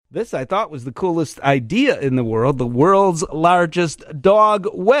This I thought was the coolest idea in the world's largest dog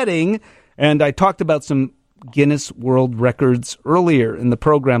wedding. And I talked about some Guinness World Records earlier in the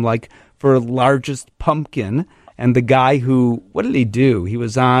program, like for largest pumpkin. And the guy who, what did he do? He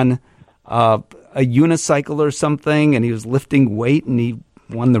was on a unicycle or something, and he was lifting weight, and he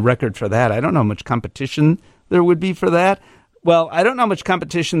won the record for that. I don't know how much competition there would be for that. Well, I don't know how much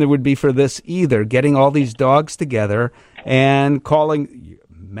competition there would be for this either, getting all these dogs together and calling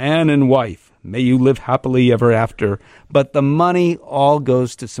man and wife, may you live happily ever after. But the money all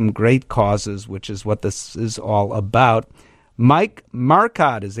goes to some great causes, which is what this is all about. Mike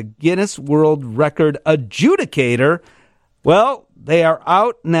Marcotte is a Guinness World Record adjudicator. Well, they are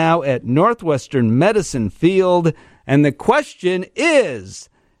out now at Northwestern Medicine Field, and the question is,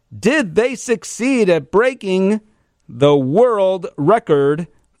 did they succeed at breaking the world record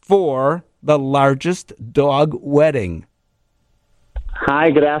for the largest dog wedding?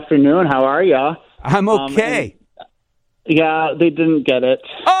 Hi, good afternoon. How are you? I'm okay. Yeah, they didn't get it.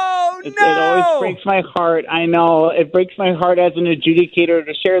 Oh, no! It always breaks my heart. I know. It breaks my heart as an adjudicator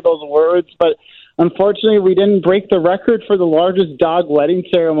to share those words, but unfortunately, we didn't break the record for the largest dog wedding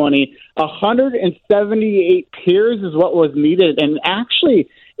ceremony. 178 peers is what was needed, and actually,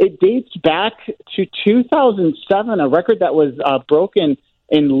 it dates back to 2007, a record that was broken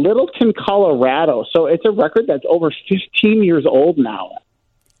in Littleton, Colorado. So it's a record that's over 15 years old now.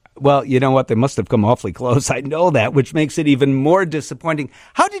 Well, you know what? They must have come awfully close. I know that, which makes it even more disappointing.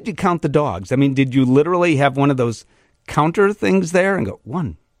 How did you count the dogs? I mean, did you literally have one of those counter things there and go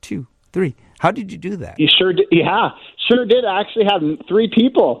 1, 2, 3? How did you do that? You sure did. Yeah, sure did. I actually have 3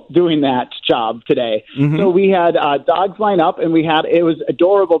 people doing that job today. Mm-hmm. So we had dogs line up, and it was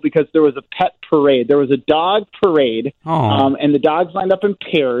adorable because there was a pet parade. There was a dog parade, and the dogs lined up in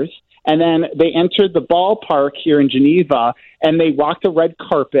pairs. And then they entered the ballpark here in Geneva, and they walked a red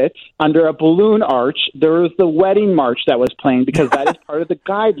carpet under a balloon arch. There was the wedding march that was playing because that is part of the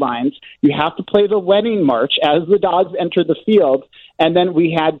guidelines. You have to play the wedding march as the dogs enter the field. And then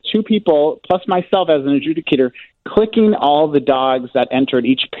we had 2 people, plus myself as an adjudicator, clicking all the dogs that entered,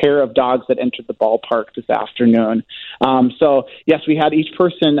 each pair of dogs that entered the ballpark this afternoon. So, yes, we had each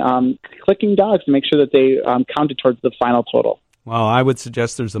person clicking dogs to make sure that they counted towards the final total. Well, I would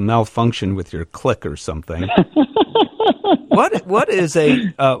suggest there's a malfunction with your click or something. What is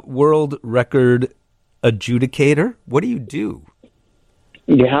a world record adjudicator? What do you do?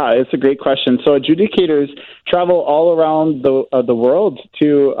 Yeah, it's a great question. So adjudicators travel all around the world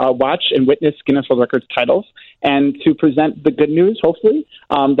to watch and witness Guinness World Records titles and to present the good news, hopefully,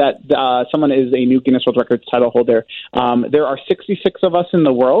 that someone is a new Guinness World Records title holder. There are 66 of us in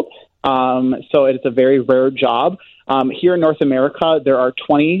the world, so it's a very rare job. Here in North America, there are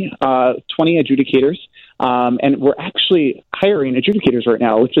 20 adjudicators, and we're actually hiring adjudicators right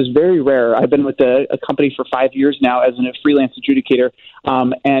now, which is very rare. I've been with a company for 5 years now as a freelance adjudicator,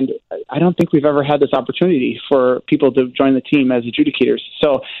 and I don't think we've ever had this opportunity for people to join the team as adjudicators.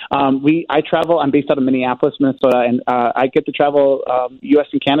 So I travel. I'm based out of Minneapolis, Minnesota, and I get to travel U.S.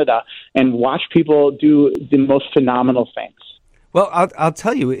 and Canada and watch people do the most phenomenal things. Well, I'll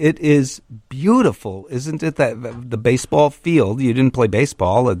tell you, it is beautiful, isn't it? That the baseball field, you didn't play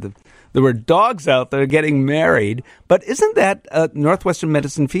baseball. There were dogs out there getting married. But isn't that Northwestern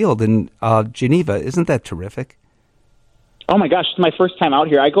Medicine Field in Geneva? Isn't that terrific? Oh, my gosh. It's my first time out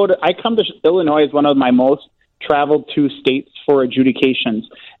here. I come to Illinois as one of my most traveled to states for adjudications.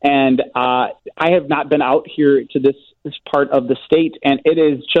 And I have not been out here to this part of the state, and it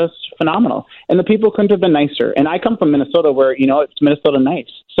is just phenomenal. And the people couldn't have been nicer. And I come from Minnesota where, it's Minnesota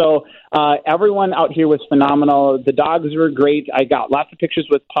nice. So everyone out here was phenomenal. The dogs were great. I got lots of pictures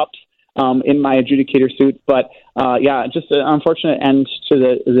with pups in my adjudicator suit. But, just an unfortunate end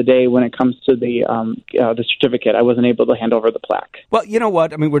to the day when it comes to the certificate. I wasn't able to hand over the plaque. Well, you know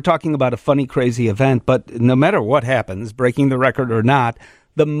what? I mean, we're talking about a funny, crazy event, but no matter what happens, breaking the record or not,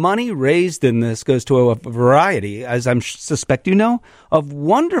 the money raised in this goes to a variety, as I suspect you know, of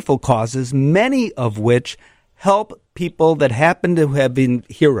wonderful causes, many of which help people that happen to have been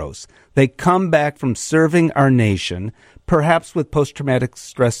heroes. They come back from serving our nation, perhaps with post-traumatic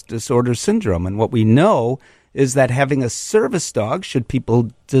stress disorder syndrome. And what we know is that having a service dog, should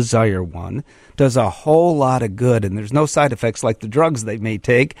people desire one, does a whole lot of good. And there's no side effects like the drugs they may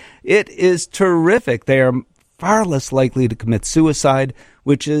take. It is terrific. They are far less likely to commit suicide,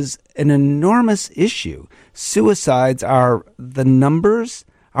 which is an enormous issue. The numbers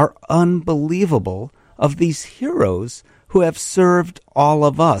are unbelievable of these heroes who have served all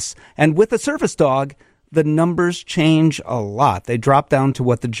of us. And with a service dog, the numbers change a lot. They drop down to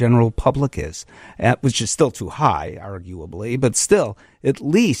what the general public is, which is still too high, arguably, but still, at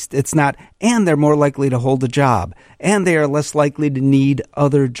least it's not, and they're more likely to hold a job, and they are less likely to need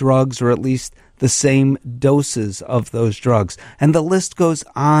other drugs, or at least the same doses of those drugs. And the list goes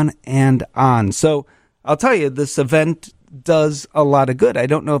on and on. So I'll tell you, this event does a lot of good. I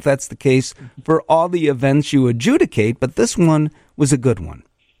don't know if that's the case for all the events you adjudicate, but this one was a good one.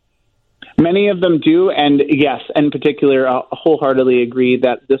 Many of them do, and yes, in particular, wholeheartedly agree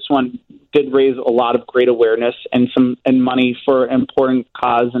that this one did raise a lot of great awareness and money for an important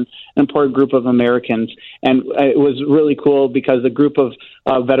cause and an important group of Americans. And it was really cool because a group of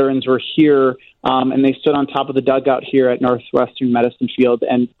veterans were here, and they stood on top of the dugout here at Northwestern Medicine Field,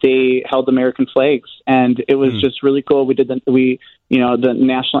 and they held American flags, and it was just really cool. We did the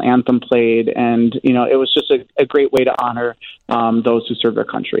national anthem played, and it was just a great way to honor those who serve their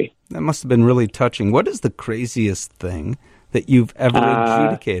country. That must have been really touching. What is the craziest thing that you've ever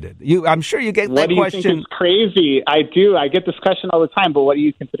adjudicated? I'm sure you get that question. What do you think is crazy? I do. I get this question all the time, but what do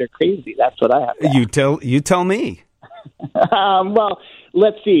you consider crazy? That's what I have to ask. You tell me. Well,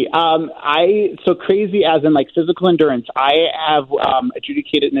 let's see. So crazy as in like physical endurance. I have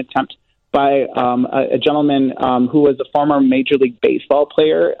adjudicated an attempt by a gentleman who was a former Major League Baseball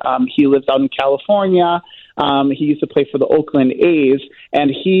player. He lives out in California. He used to play for the Oakland A's, and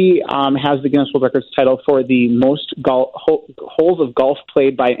he has the Guinness World Records title for the most holes of golf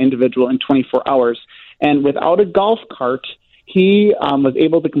played by an individual in 24 hours. And without a golf cart, he was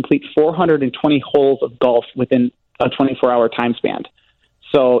able to complete 420 holes of golf within a 24-hour time span.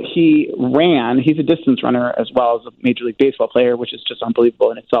 So he ran. He's a distance runner as well as a Major League Baseball player, which is just unbelievable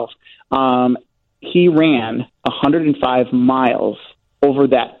in itself. He ran 105 miles over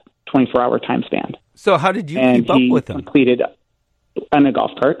that 24-hour time span. So how did you keep up with him? Completed on a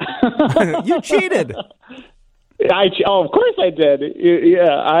golf cart. You cheated. Of course I did. Yeah,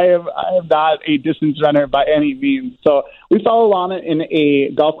 I am not a distance runner by any means. So we fell along in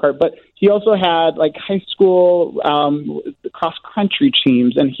a golf cart, but he also had like high school cross country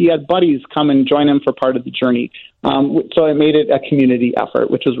teams, and he had buddies come and join him for part of the journey. So it made it a community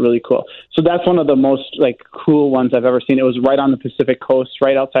effort, which was really cool. So that's one of the most cool ones I've ever seen. It was right on the Pacific coast,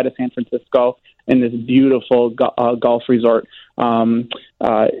 right outside of San Francisco, in this beautiful golf resort.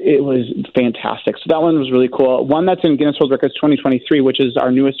 It was fantastic. So that one was really cool. One that's in Guinness World Records 2023, which is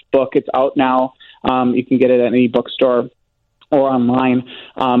our newest book. It's out now. You can get it at any bookstore or online,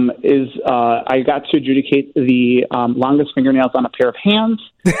 I got to adjudicate the longest fingernails on a pair of hands.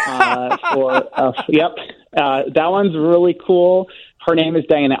 Yep. That one's really cool. Her name is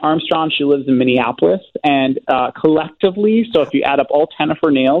Diana Armstrong. She lives in Minneapolis. And collectively, so if you add up all 10 of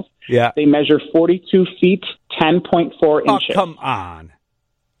her nails, they measure 42 feet, 10.4 inches. Oh, come on.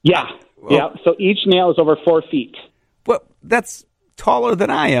 Yeah. Well, yeah. So each nail is over 4 feet. Well, that's taller than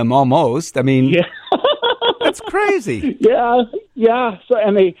I am almost. I mean, that's crazy. Yeah.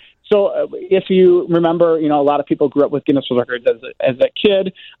 So if you remember, a lot of people grew up with Guinness World Records as a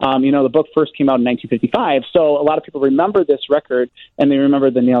kid. The book first came out in 1955. So a lot of people remember this record, and they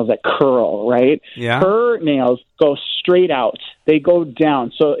remember the nails that curl, right? Yeah. Her nails go straight out. They go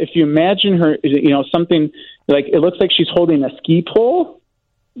down. So if you imagine her, something like it looks like she's holding a ski pole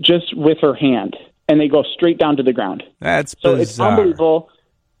just with her hand, and they go straight down to the ground. That's bizarre. So it's unbelievable.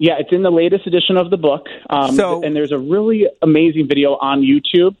 Yeah, it's in the latest edition of the book. And there's a really amazing video on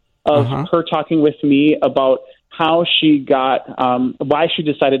YouTube of her talking with me about how she got, why she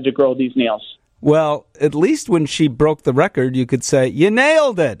decided to grow these nails. Well, at least when she broke the record, you could say, you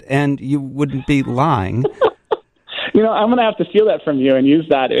nailed it, and you wouldn't be lying. I'm going to have to steal that from you and use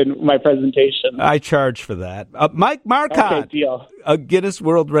that in my presentation. I charge for that. Mike Marcotte, okay, deal. A Guinness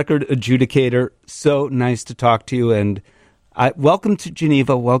World Record adjudicator. So nice to talk to you, and welcome to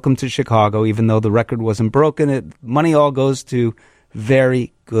Geneva, welcome to Chicago. Even though the record wasn't broken, money all goes to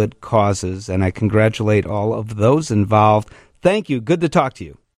very good causes, and I congratulate all of those involved. Thank you. Good to talk to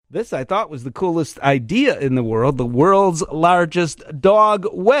you. This, I thought, was the coolest idea in the world's largest dog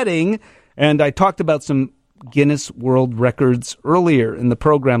wedding, and I talked about some Guinness World Records earlier in the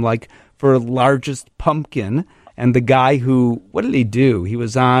program, like for largest pumpkin, and the guy who, what did he do? He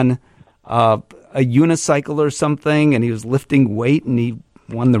was on a unicycle or something, and he was lifting weight, and he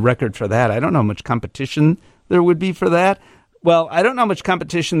won the record for that. I don't know how much competition there would be for that. Well, I don't know how much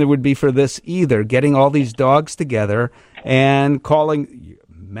competition there would be for this either, getting all these dogs together and calling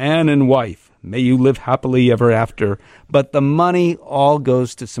man and wife, may you live happily ever after. But the money all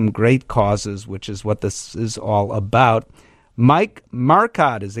goes to some great causes, which is what this is all about. Mike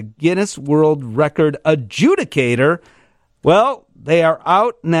Marcotte is a Guinness World Record adjudicator. Well, they are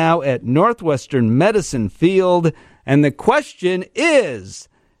out now at Northwestern Medicine Field, and the question is,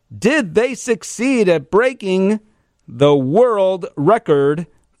 did they succeed at breaking the world record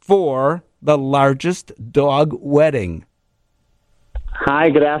for the largest dog wedding?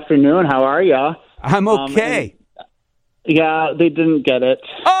 Hi, good afternoon. How are you? I'm okay. Yeah, they didn't get it.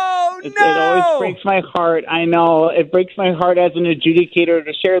 Oh, no! It always breaks my heart. I know. It breaks my heart as an adjudicator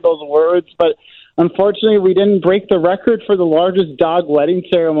to share those words, but unfortunately, we didn't break the record for the largest dog wedding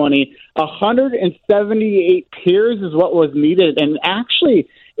ceremony. 178 peers is what was needed, and actually,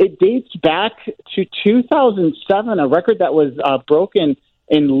 it dates back to 2007, a record that was broken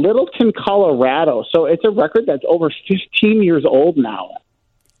in Littleton, Colorado. So it's a record that's over 15 years old now.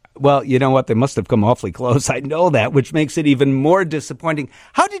 Well, you know what? They must have come awfully close. I know that, which makes it even more disappointing.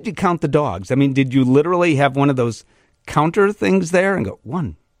 How did you count the dogs? I mean, did you literally have one of those counter things there and go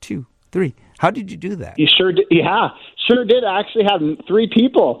 1, 2, 3? How did you do that? You sure did. Yeah, sure did. I actually have 3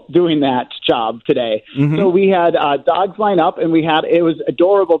 people doing that job today. Mm-hmm. So we had dogs line up, and it was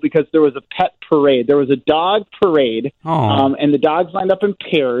adorable because there was a pet parade. There was a dog parade, and the dogs lined up in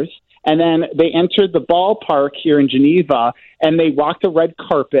pairs. And then they entered the ballpark here in Geneva, and they walked a red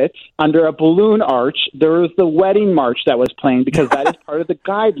carpet under a balloon arch. There was the wedding march that was playing because that is part of the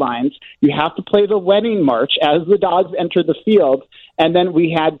guidelines. You have to play the wedding march as the dogs enter the field. And then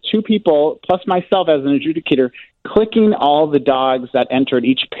we had 2 people, plus myself as an adjudicator, clicking all the dogs that entered,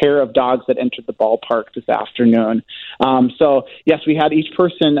 each pair of dogs that entered the ballpark this afternoon. So, yes, we had each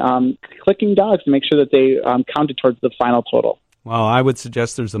person clicking dogs to make sure that they counted towards the final total. Well, I would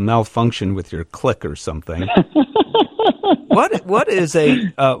suggest there's a malfunction with your click or something. What is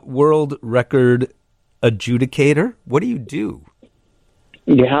a world record adjudicator? What do you do?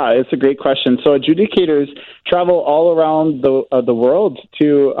 Yeah, it's a great question. So adjudicators travel all around the world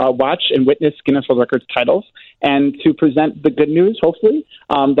to watch and witness Guinness World Records titles and to present the good news, hopefully,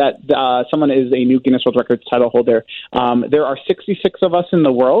 that someone is a new Guinness World Records title holder. There are 66 of us in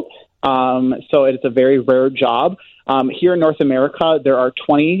the world, so it's a very rare job. Here in North America, there are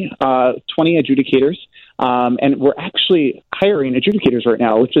 20 adjudicators, and we're actually hiring adjudicators right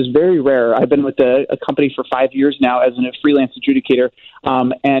now, which is very rare. I've been with a company for 5 years now as a freelance adjudicator,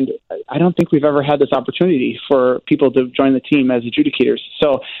 and I don't think we've ever had this opportunity for people to join the team as adjudicators.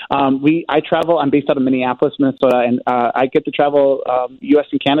 So I travel. I'm based out of Minneapolis, Minnesota, and I get to travel U.S.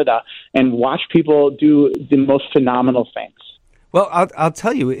 and Canada and watch people do the most phenomenal things. Well, I'll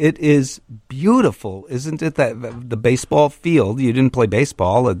tell you, it is beautiful, isn't it? That the baseball field, you didn't play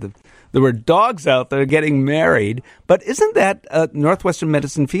baseball. There were dogs out there getting married. But isn't that Northwestern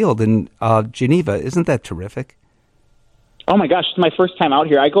Medicine Field in Geneva? Isn't that terrific? Oh, my gosh. It's my first time out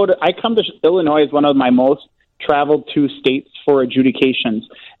here. I come to Illinois as one of my most traveled to states for adjudications.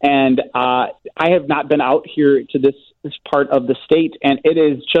 And I have not been out here to this part of the state, and it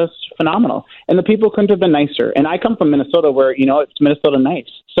is just phenomenal. And the people couldn't have been nicer. And I come from Minnesota where, it's Minnesota nice.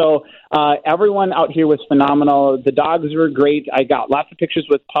 So everyone out here was phenomenal. The dogs were great. I got lots of pictures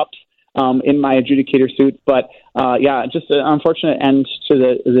with pups in my adjudicator suit. But, just an unfortunate end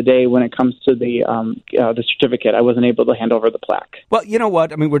to the day when it comes to the certificate. I wasn't able to hand over the plaque. Well, you know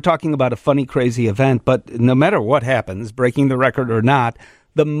what? I mean, we're talking about a funny, crazy event, but no matter what happens, breaking the record or not,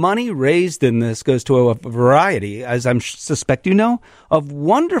 the money raised in this goes to a variety, as I suspect you know, of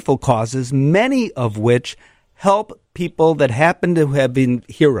wonderful causes, many of which help people that happen to have been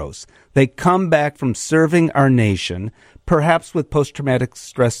heroes. They come back from serving our nation, perhaps with post-traumatic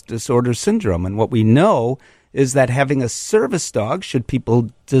stress disorder syndrome. And what we know is that having a service dog, should people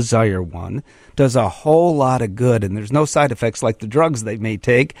desire one, does a whole lot of good. And there's no side effects like the drugs they may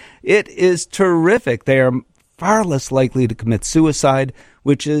take. It is terrific. They are far less likely to commit suicide,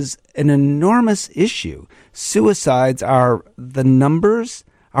 which is an enormous issue. The numbers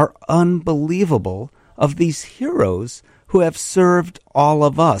are unbelievable of these heroes who have served all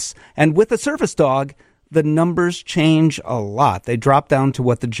of us. And with a service dog, the numbers change a lot. They drop down to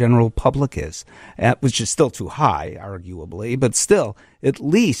what the general public is, which is still too high, arguably, but still, at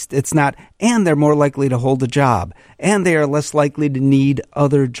least it's not, and they're more likely to hold a job, and they are less likely to need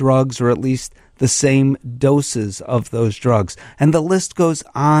other drugs, or at least the same doses of those drugs. And the list goes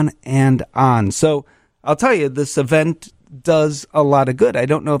on and on. So I'll tell you, this event does a lot of good. I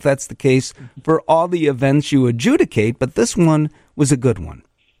don't know if that's the case for all the events you adjudicate, but this one was a good one.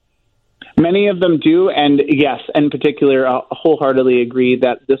 Many of them do, and yes, in particular, wholeheartedly agree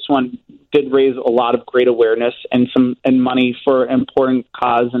that this one did raise a lot of great awareness and money for an important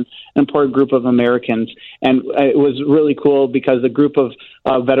cause and an important group of Americans. And it was really cool because a group of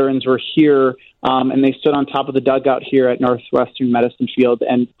veterans were here, and they stood on top of the dugout here at Northwestern Medicine Field,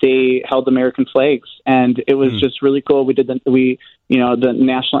 and they held American flags. And it was just really cool. The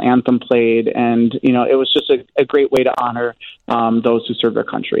national anthem played, and it was just a great way to honor those who served our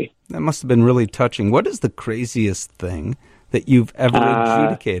country. That must have been really touching. What is the craziest thing that you've ever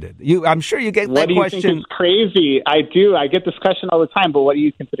adjudicated? I'm sure you get that question. What do you think is crazy? I do. I get this question all the time, but what do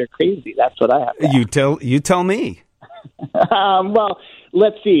you consider crazy? That's what I have to ask. You tell me. Well,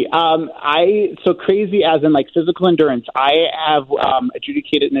 let's see. So crazy as in like physical endurance. I have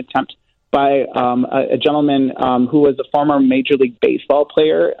adjudicated an attempt by a gentleman who was a former Major League Baseball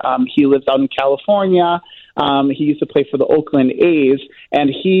player. He lives out in California. He used to play for the Oakland A's, and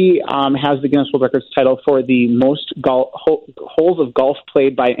he has the Guinness World Records title for the most holes of golf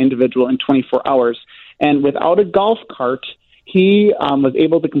played by an individual in 24 hours. And without a golf cart, he was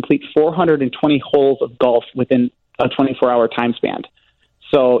able to complete 420 holes of golf within a 24-hour time span.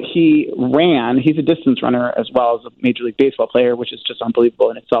 So he ran. He's a distance runner as well as a Major League Baseball player, which is just unbelievable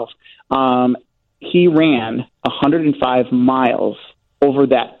in itself. He ran 105 miles over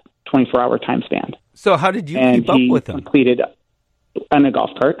that 24-hour time span. So how did you keep up with him? Completed on a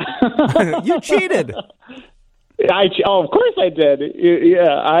golf cart. You cheated. Of course I did. Yeah,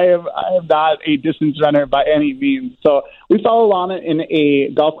 I am not a distance runner by any means. So we fell along in a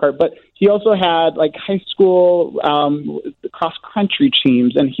golf cart, but he also had like high school cross country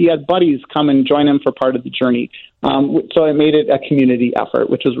teams, and he had buddies come and join him for part of the journey. So it made it a community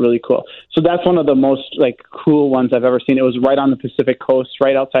effort, which was really cool. So that's one of the most cool ones I've ever seen. It was right on the Pacific coast,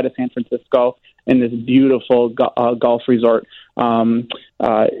 right outside of San Francisco, in this beautiful golf resort.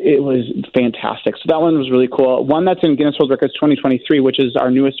 It was fantastic. So that one was really cool. One that's in Guinness World Records 2023, which is our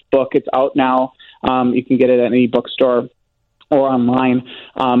newest book. It's out now. You can get it at any bookstore or online,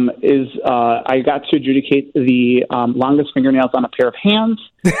 I got to adjudicate the longest fingernails on a pair of hands.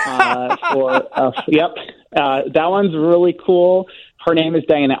 Yep. That one's really cool. Her name is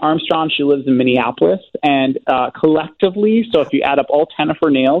Diana Armstrong. She lives in Minneapolis. And collectively, so if you add up all 10 of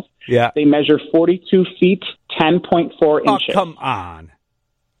her nails, they measure 42 feet, 10.4 inches. Oh, come on.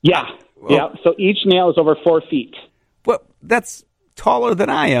 Yeah. Well, yeah. So each nail is over 4 feet. Well, that's taller than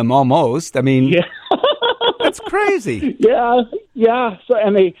I am almost. I mean, that's crazy. Yeah.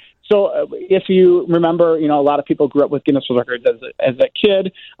 So if you remember, a lot of people grew up with Guinness World Records as a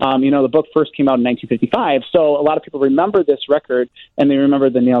kid. The book first came out in 1955. So a lot of people remember this record, and they remember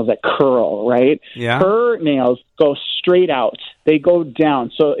the nails that curl, right? Yeah. Her nails go straight out. They go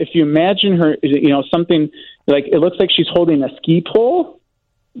down. So if you imagine her, something like it looks like she's holding a ski pole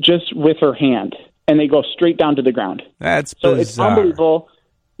just with her hand, and they go straight down to the ground. That's so bizarre. It's unbelievable.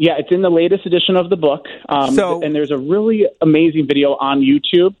 Yeah, it's in the latest edition of the book. And there's a really amazing video on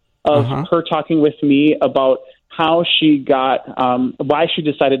YouTube of her talking with me about how she got, why she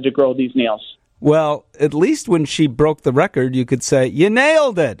decided to grow these nails. Well, at least when she broke the record, you could say, you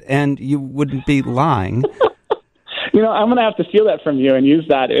nailed it, and you wouldn't be lying. I'm going to have to steal that from you and use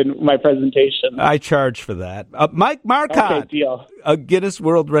that in my presentation. I charge for that. Mike Marcotte, okay, deal. A Guinness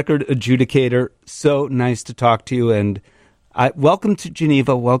World Record adjudicator. So nice to talk to you, and welcome to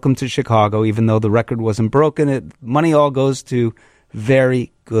Geneva, welcome to Chicago. Even though the record wasn't broken, money all goes to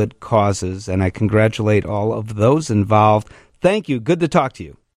very good causes, and I congratulate all of those involved. Thank you. Good to talk to you.